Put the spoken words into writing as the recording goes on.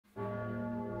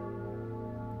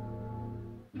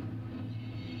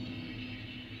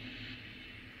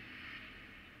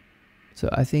So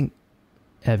I think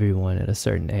everyone at a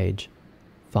certain age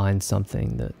finds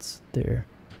something that's their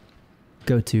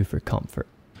go-to for comfort.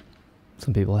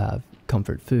 Some people have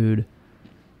comfort food.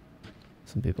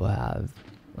 Some people have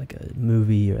like a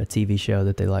movie or a TV show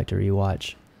that they like to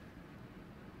rewatch.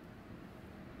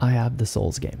 I have the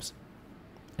Souls games.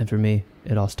 And for me,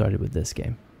 it all started with this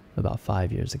game about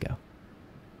 5 years ago.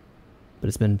 But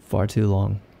it's been far too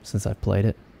long since I've played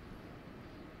it.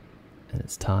 And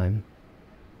it's time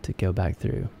to go back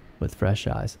through with fresh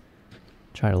eyes.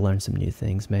 Try to learn some new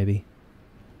things maybe.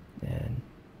 And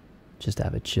just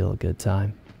have a chill, good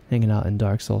time hanging out in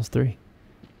Dark Souls 3.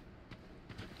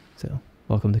 So,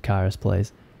 welcome to Kairos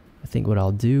Plays. I think what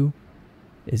I'll do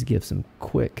is give some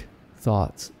quick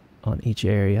thoughts on each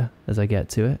area as I get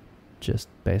to it, just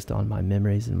based on my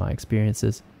memories and my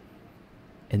experiences.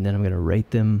 And then I'm going to rate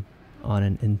them on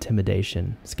an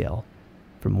intimidation scale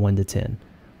from 1 to 10.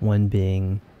 1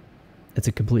 being, it's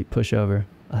a complete pushover,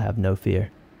 I have no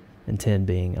fear. And 10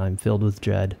 being, I'm filled with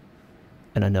dread,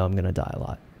 and I know I'm going to die a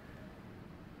lot.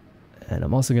 And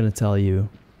I'm also going to tell you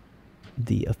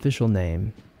the official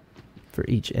name for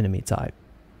each enemy type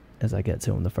as I get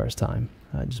to them the first time,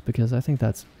 just because I think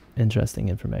that's interesting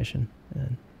information,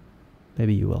 and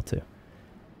maybe you will too.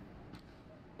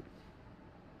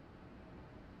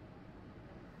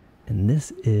 And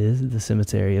this is the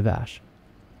Cemetery of Ash.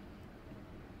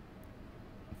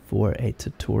 For a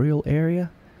tutorial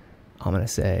area, I'm going to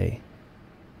say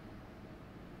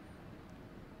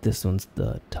this one's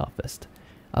the toughest.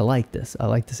 I like this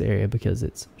area because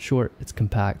it's short, it's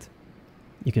compact.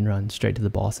 You can run straight to the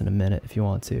boss in a minute if you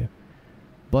want to.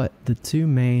 But the 2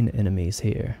 main enemies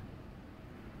here,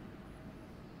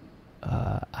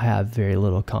 I have very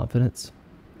little confidence,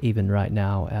 even right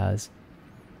now as,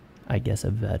 I guess,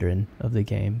 a veteran of the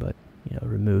game, but, you know,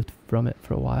 removed from it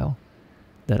for a while,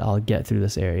 that I'll get through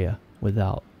this area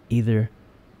without either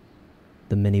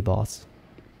the mini-boss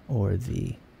or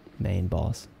the main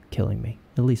boss killing me,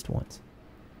 at least once.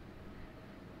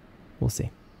 We'll see.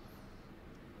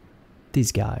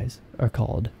 These guys are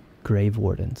called Grave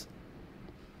Wardens.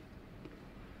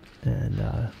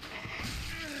 And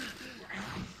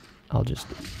I'll just...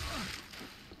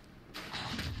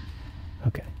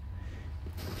 Okay.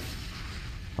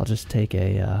 I'll just take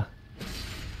a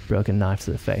broken knife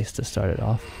to the face to start it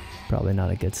off. Probably not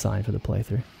a good sign for the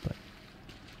playthrough, but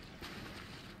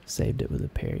saved it with a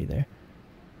parry there.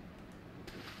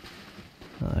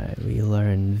 Alright, we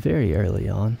learn very early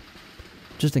on,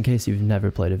 just in case you've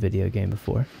never played a video game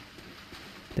before,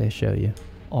 they show you,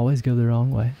 always go the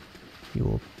wrong way. You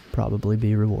will probably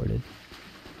be rewarded.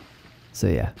 So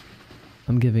yeah,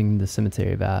 I'm giving the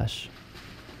Cemetery of Ash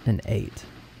an 8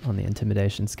 on the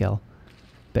intimidation scale,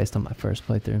 based on my first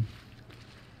playthrough.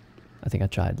 I think I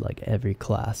tried like every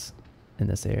class in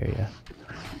this area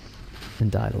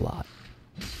and died a lot.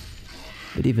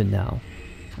 But even now,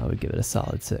 I would give it a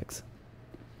solid 6.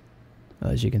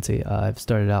 As you can see, I've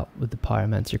started out with the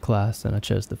Pyromancer class, and I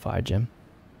chose the Fire Gem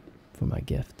for my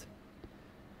gift.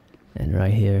 And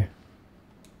right here,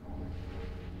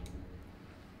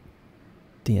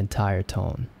 the entire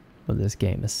tone of this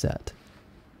game is set.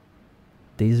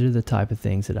 These are the type of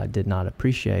things that I did not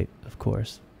appreciate, of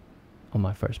course, on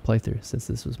my first playthrough, since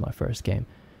this was my first game.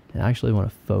 And I actually want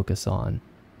to focus on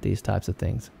these types of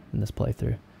things in this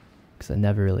playthrough, because I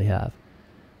never really have.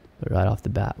 But right off the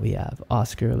bat, we have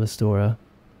Oscar of Astora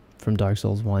from Dark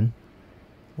Souls 1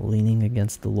 leaning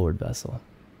against the Lord Vessel.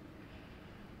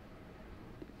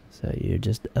 So you're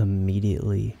just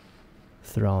immediately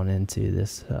thrown into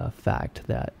this fact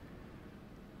that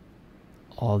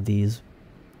all these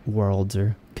worlds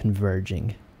are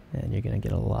converging, and you're going to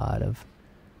get a lot of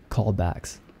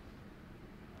callbacks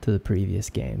to the previous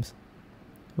games,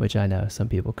 which I know some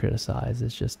people criticize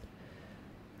as just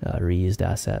reused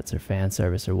assets or fan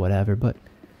service or whatever, but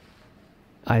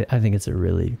I think it's a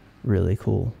really, really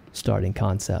cool starting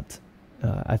concept.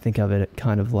 I think of it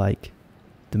kind of like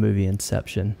the movie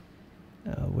Inception,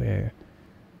 where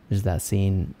there's that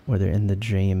scene where they're in the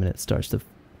dream and it starts to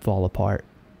fall apart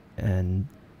and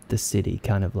the city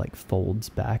kind of like folds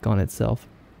back on itself.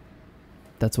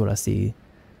 That's what I see,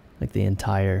 like the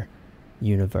entire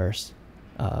universe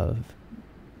of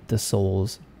the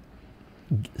Souls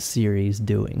series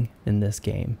doing in this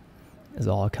game, is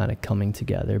all kind of coming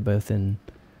together, both in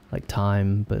like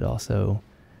time, but also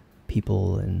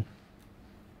people and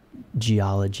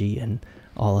geology and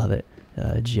all of it,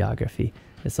 geography.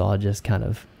 It's all just kind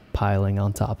of piling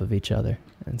on top of each other.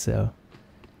 And so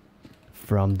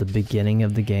from the beginning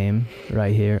of the game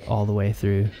right here all the way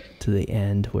through to the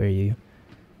end, where you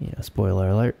know, spoiler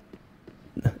alert,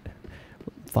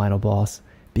 final boss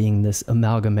being this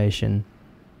amalgamation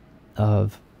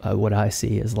of what I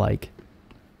see is like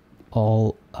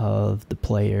all of the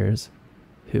players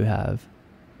who have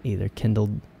either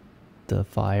kindled the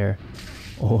fire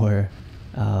or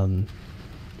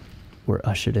were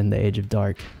ushered in the Age of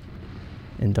Dark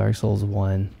in Dark Souls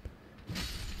 1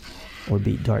 or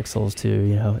beat Dark Souls 2,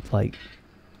 you know, like,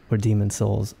 or Demon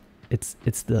Souls. It's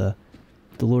the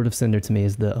Lord of Cinder to me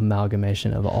is the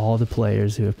amalgamation of all the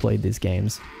players who have played these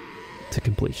games to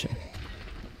completion,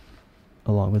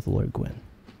 along with Lord Gwyn.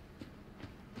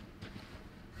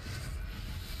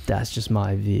 That's just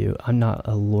my view. I'm not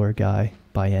a lore guy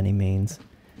by any means,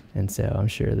 and so I'm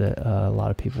sure that a lot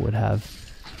of people would have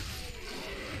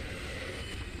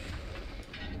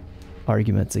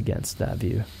arguments against that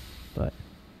view, but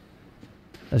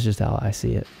that's just how I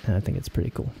see it, and I think it's pretty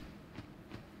cool.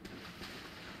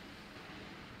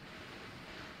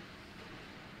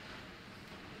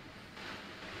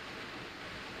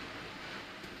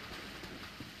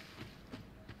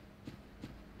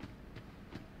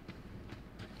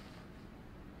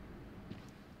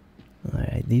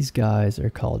 Alright, these guys are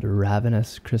called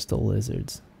ravenous crystal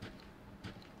lizards.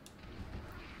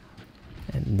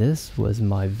 And this was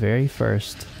my very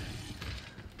first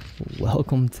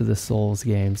welcome to the Souls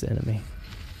games enemy.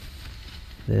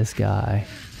 This guy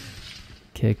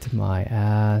kicked my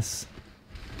ass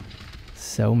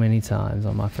so many times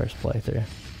on my first playthrough.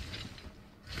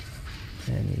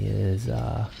 And he is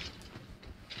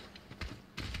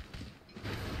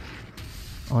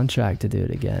on track to do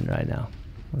it again right now.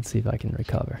 Let's see if I can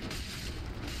recover.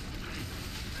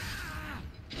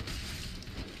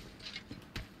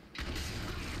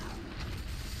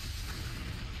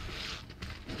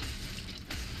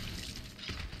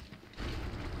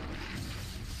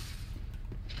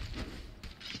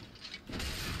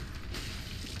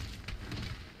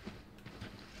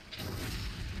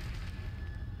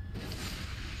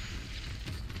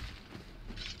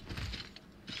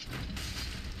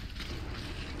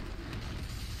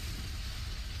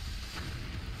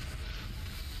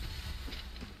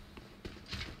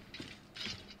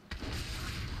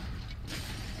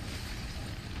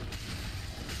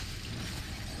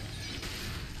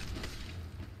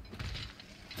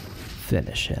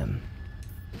 Finish him.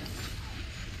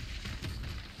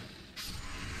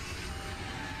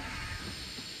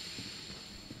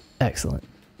 Excellent.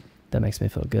 That makes me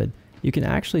feel good. You can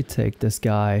actually take this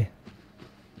guy,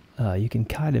 you can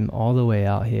kite him all the way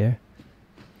out here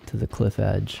to the cliff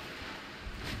edge,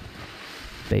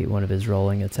 bait one of his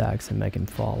rolling attacks and make him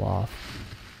fall off.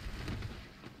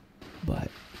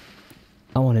 But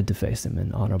I wanted to face him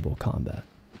in honorable combat.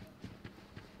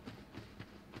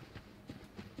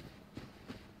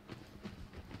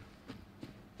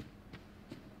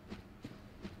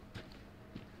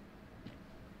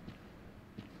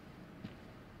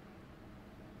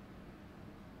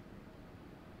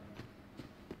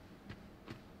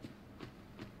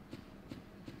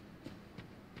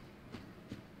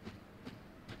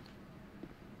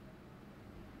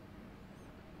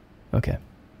 Okay,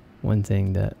 one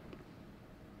thing that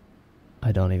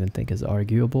I don't even think is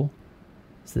arguable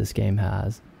is this game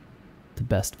has the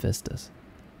best vistas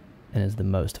and is the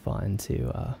most fun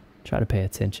to try to pay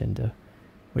attention to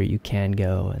where you can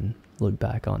go and look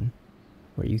back on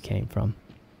where you came from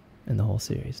in the whole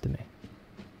series to me.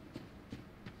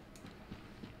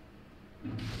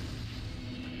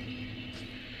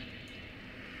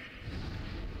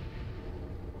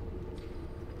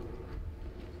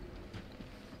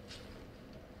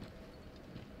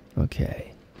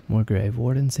 Okay, more grave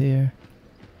wardens here.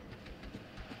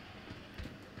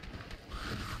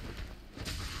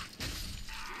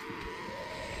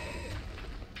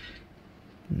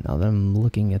 Now that I'm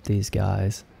looking at these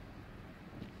guys,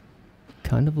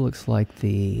 kind of looks like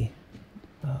the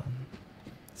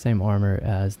same armor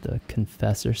as the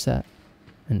Confessor set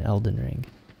in Elden Ring,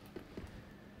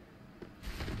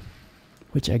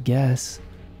 which I guess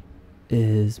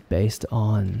is based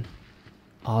on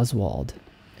Oswald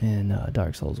in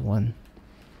Dark Souls 1.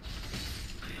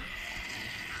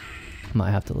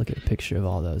 Might have to look at a picture of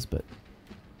all those, but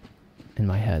in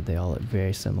my head they all look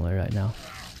very similar right now.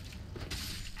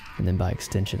 And then by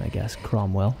extension, I guess,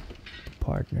 Cromwell, the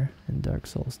partner in Dark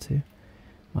Souls 2.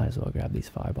 Might as well grab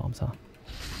these firebombs, huh?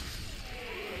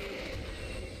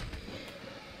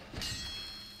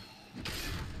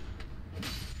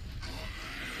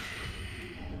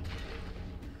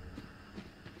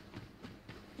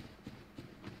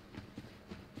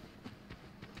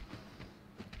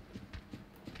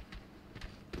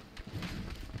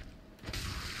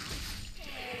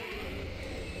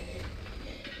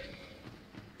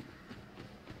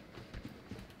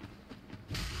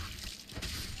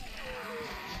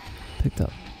 Picked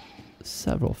up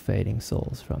several fading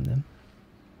souls from them.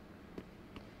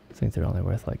 I think they're only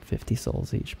worth like 50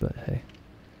 souls each, but hey,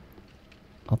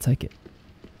 I'll take it.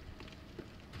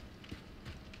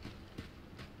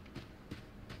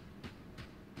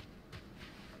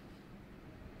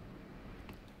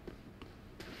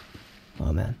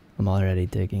 Oh man, I'm already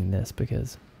digging this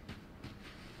because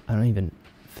I don't even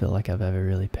feel like I've ever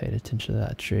really paid attention to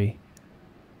that tree.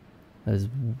 That is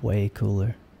way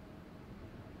cooler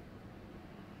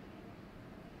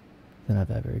than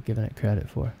I've ever given it credit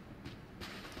for.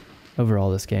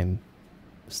 Overall, this game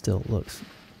still looks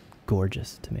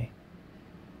gorgeous to me.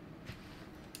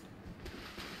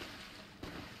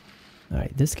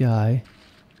 Alright, this guy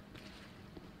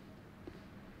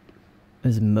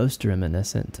is most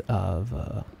reminiscent of,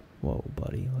 whoa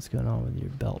buddy, what's going on with your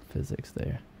belt physics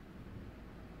there?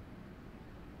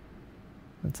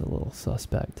 That's a little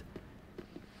suspect.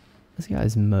 This guy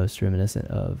is most reminiscent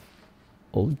of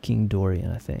old King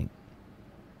Dorian, I think,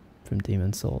 from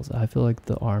Demon Souls. I feel like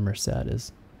the armor set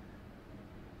is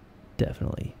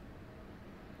definitely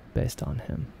based on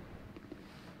him.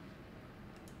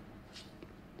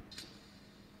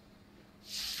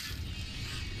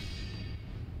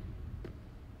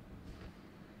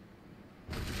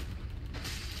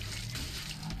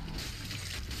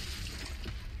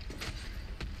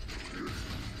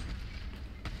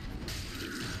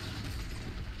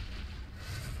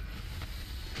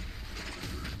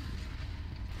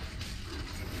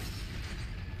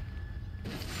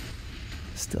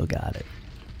 Still got it.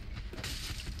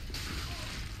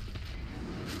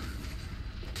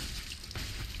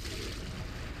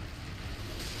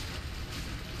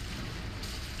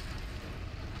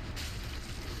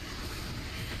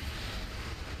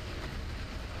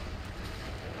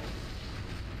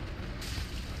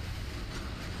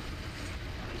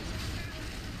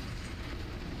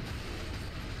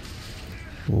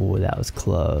 Ooh, that was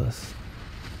close.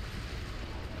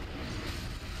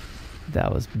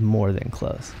 That was more than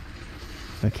close.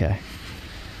 Okay.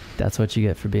 That's what you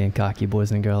get for being cocky,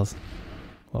 boys and girls.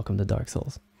 Welcome to Dark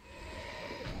Souls.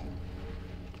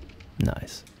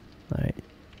 Nice. Alright.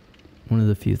 One of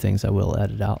the few things I will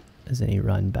edit out is any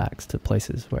run backs to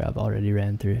places where I've already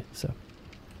ran through, so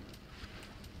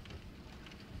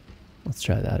let's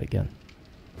try that again.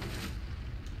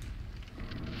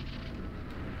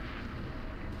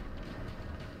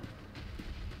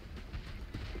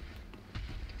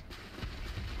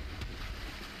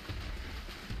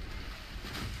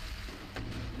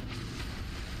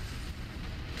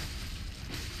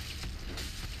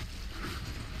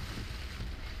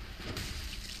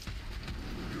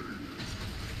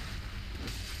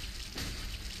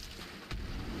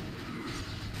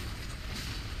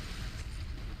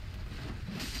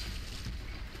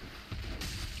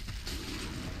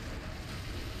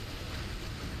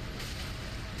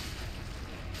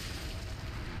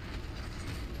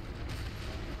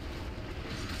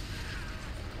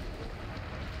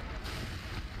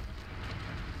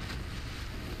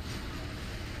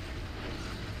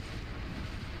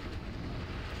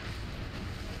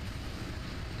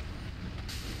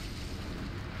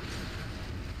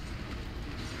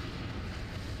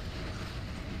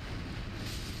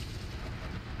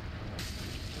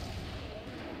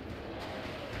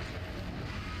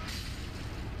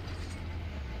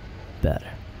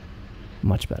 Better.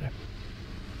 Much better.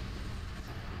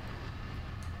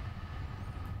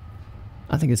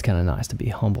 I think it's kind of nice to be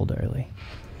humbled early.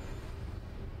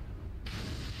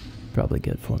 Probably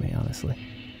good for me, honestly.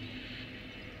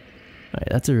 Alright,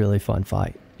 that's a really fun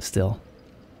fight. Still.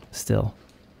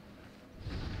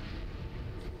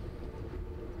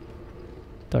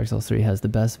 Dark Souls 3 has the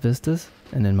best vistas,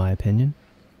 and in my opinion,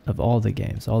 of all the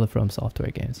games, all the From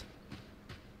Software games,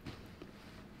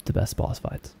 the best boss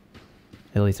fights.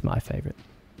 At least my favorite.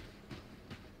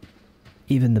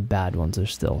 Even the bad ones are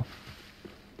still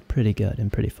pretty good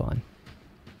and pretty fun.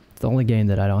 It's the only game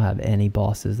that I don't have any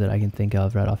bosses that I can think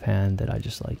of right offhand that I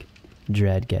just like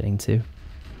dread getting to.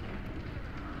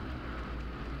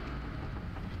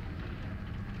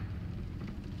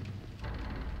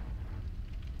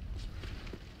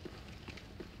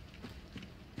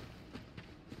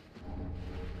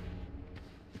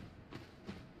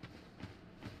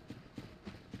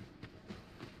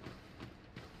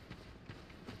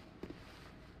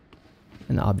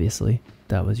 And obviously,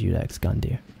 that was Udex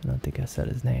Gundyr. I don't think I said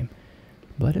his name.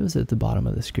 But it was at the bottom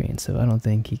of the screen, so I don't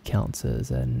think he counts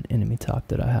as an enemy talk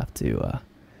that I have to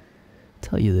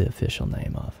tell you the official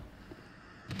name of.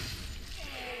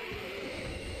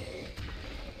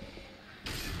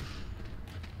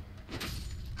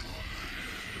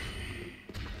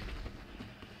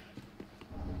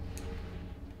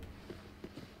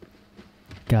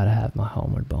 Gotta have my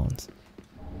homeward bones.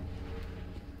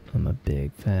 I'm a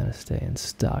big fan of staying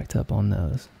stocked up on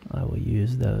those. I will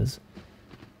use those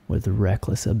with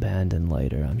reckless abandon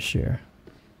later, I'm sure.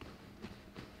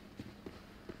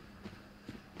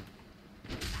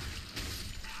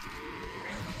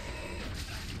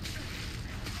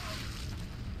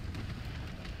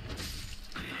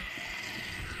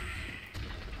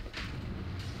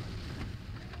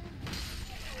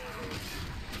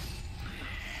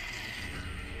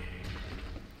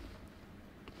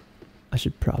 I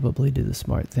should probably do the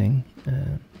smart thing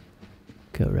and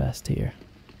go rest here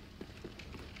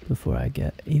before I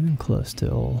get even close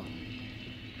to old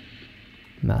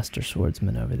Master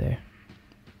Swordsman over there.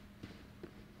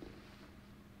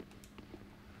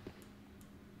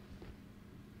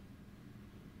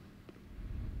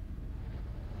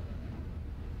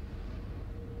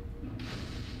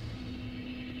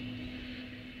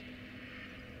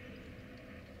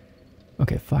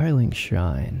 Okay, Firelink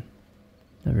Shrine.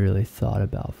 Never really thought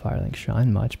about Firelink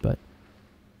Shrine much, but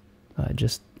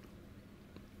just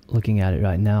looking at it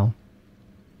right now,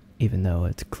 even though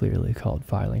it's clearly called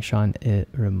Firelink Shrine, it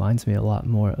reminds me a lot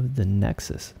more of the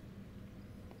Nexus.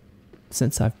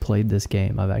 Since I've played this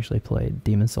game, I've actually played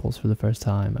Demon Souls for the first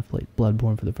time, I've played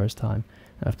Bloodborne for the first time,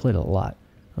 and I've played a lot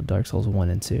of Dark Souls 1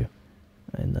 and 2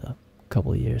 in the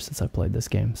couple of years since I played this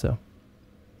game, so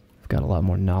I've got a lot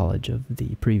more knowledge of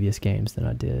the previous games than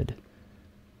I did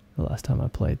the last time I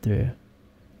played through.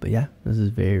 But yeah, this is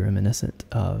very reminiscent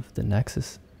of the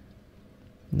Nexus.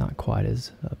 Not quite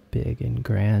as big and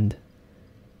grand,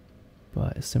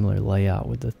 but a similar layout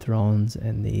with the thrones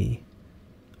and the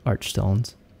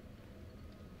archstones.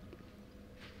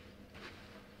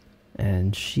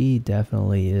 And she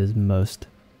definitely is most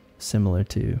similar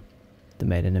to the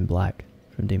Maiden in Black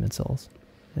from Demon Souls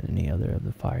and any other of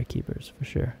the Fire Keepers for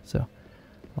sure. So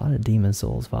a lot of Demon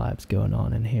Souls vibes going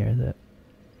on in here that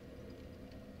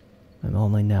I'm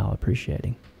only now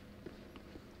appreciating.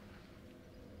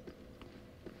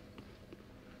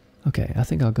 Okay, I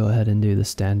think I'll go ahead and do the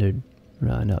standard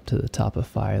run up to the top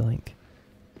of Firelink.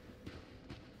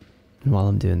 And while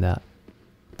I'm doing that,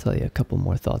 I'll tell you a couple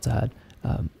more thoughts I had.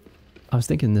 I was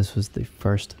thinking this was the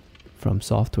first From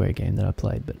Software game that I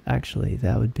played, but actually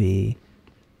that would be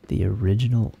the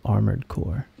original Armored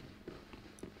Core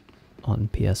on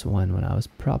PS1 when I was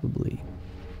probably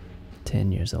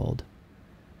 10 years old.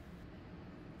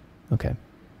 Okay,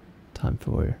 time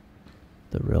for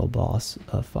the real boss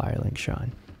of Firelink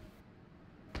Shrine.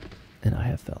 And I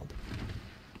have failed.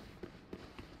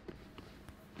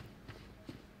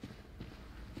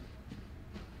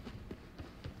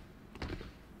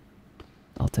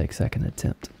 I'll take second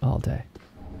attempt all day.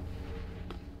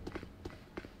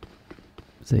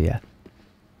 So yeah,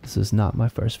 this is not my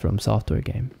first From Software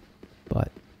game,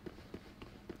 but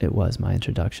it was my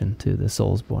introduction to the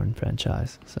Soulsborne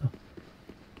franchise, so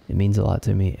it means a lot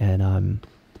to me, and I'm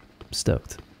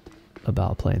stoked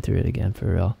about playing through it again for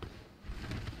real.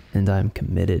 And I'm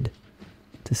committed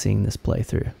to seeing this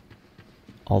playthrough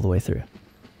all the way through.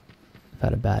 I've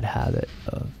had a bad habit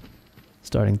of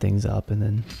starting things up and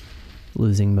then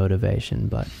losing motivation,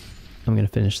 but I'm going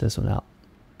to finish this one out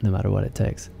no matter what it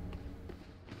takes.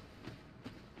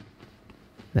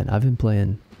 Then I've been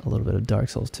playing a little bit of Dark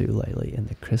Souls 2 lately, and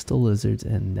the crystal lizards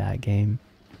in that game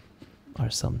are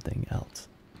something else.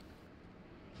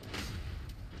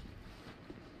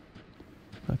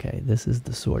 Okay, this is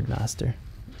the Sword Master,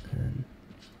 and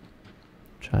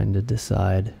trying to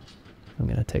decide if I'm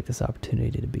going to take this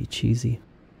opportunity to be cheesy.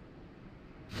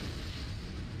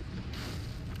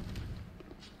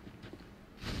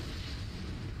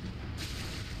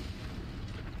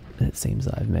 It seems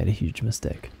I've made a huge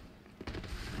mistake.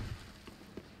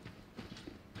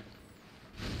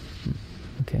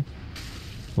 Okay,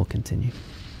 we'll continue.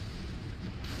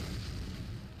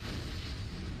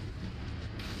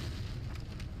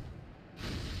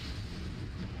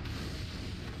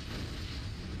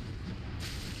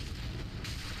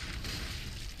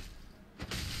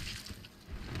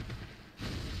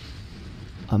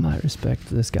 I might respect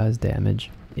this guy's damage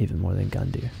even more than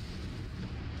Gundyr.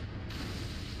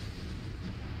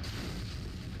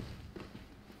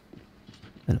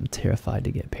 And I'm terrified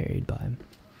to get parried by him.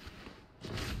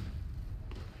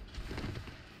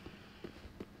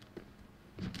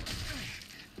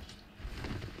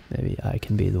 Maybe I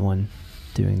can be the one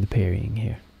doing the parrying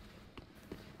here.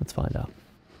 Let's find out.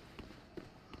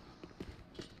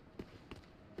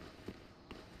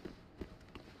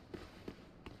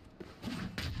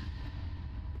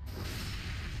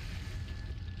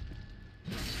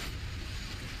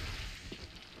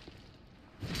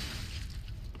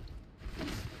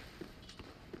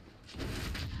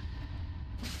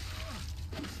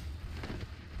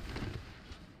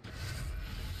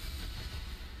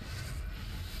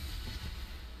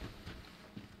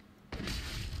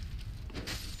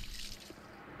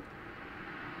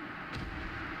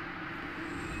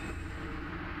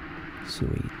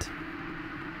 Sweet.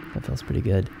 That feels pretty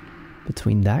good.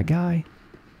 Between that guy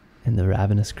and the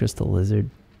Ravenous Crystal Lizard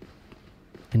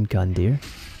and Gundyr.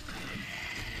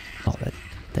 Oh,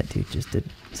 that dude just did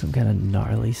some kind of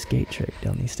gnarly skate trick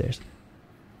down these stairs.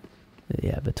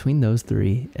 Yeah, between those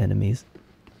 3 enemies,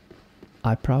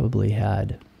 I probably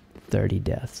had 30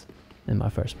 deaths in my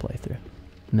first playthrough.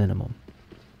 Minimum.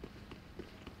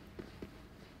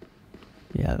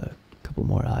 Yeah, a couple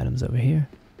more items over here.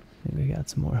 I think we got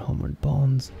some more homeward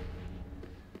bones.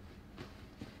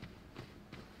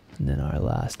 And then our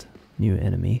last new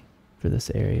enemy for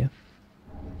this area,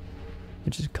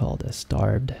 which is called a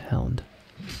Starved Hound.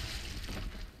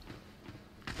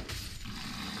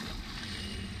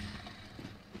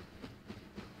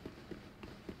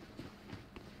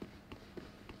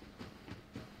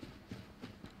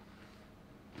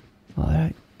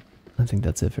 Alright, I think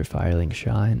that's it for Firelink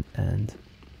Shrine, and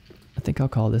I think I'll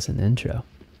call this an intro.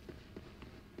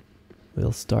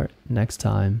 We'll start next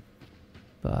time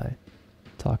by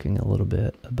talking a little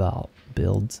bit about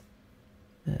builds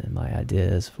and my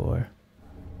ideas for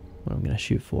what I'm going to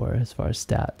shoot for as far as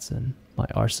stats and my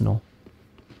arsenal.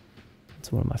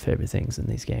 It's one of my favorite things in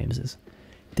these games is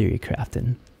theory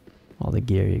crafting all the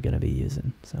gear you're going to be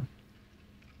using. So I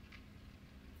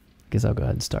guess I'll go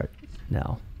ahead and start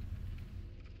now.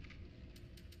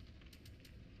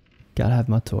 Gotta have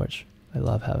my torch. I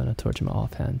love having a torch in my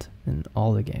offhand in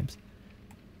all the games.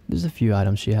 There's a few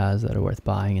items she has that are worth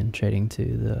buying and trading to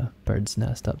the bird's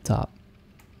nest up top,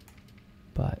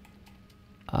 but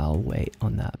I'll wait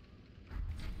on that.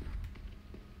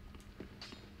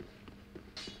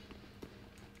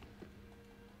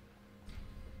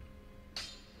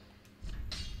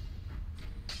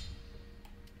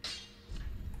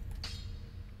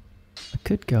 I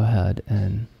could go ahead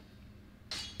and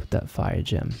put that fire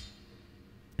gem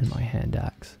in my hand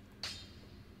axe,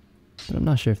 but I'm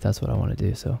not sure if that's what I want to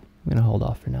do, so I'm going to hold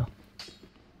off for now.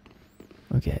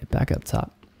 Okay, back up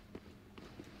top.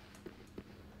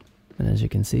 And as you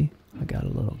can see, I got a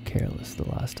little careless the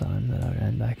last time that I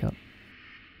ran back up.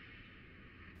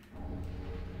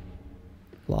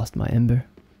 Lost my ember.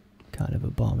 Kind of a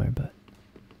bummer, but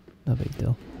no big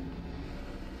deal.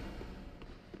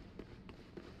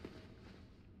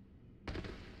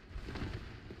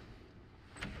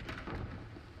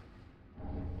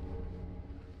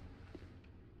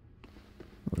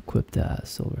 We'll equip that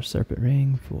silver serpent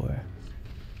ring for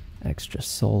extra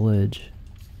soulage.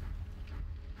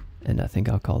 And I think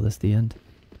I'll call this the end.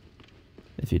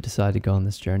 If you decide to go on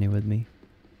this journey with me,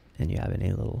 and you have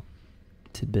any little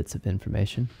tidbits of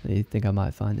information that you think I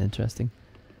might find interesting,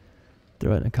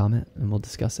 throw it in a comment and we'll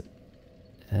discuss it.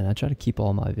 And I try to keep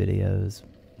all my videos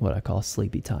what I call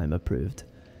sleepy time approved.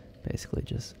 Basically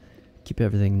just keep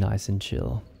everything nice and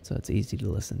chill so it's easy to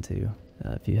listen to.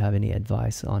 If you have any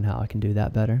advice on how I can do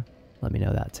that better, let me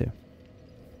know that too.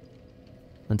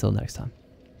 Until next time.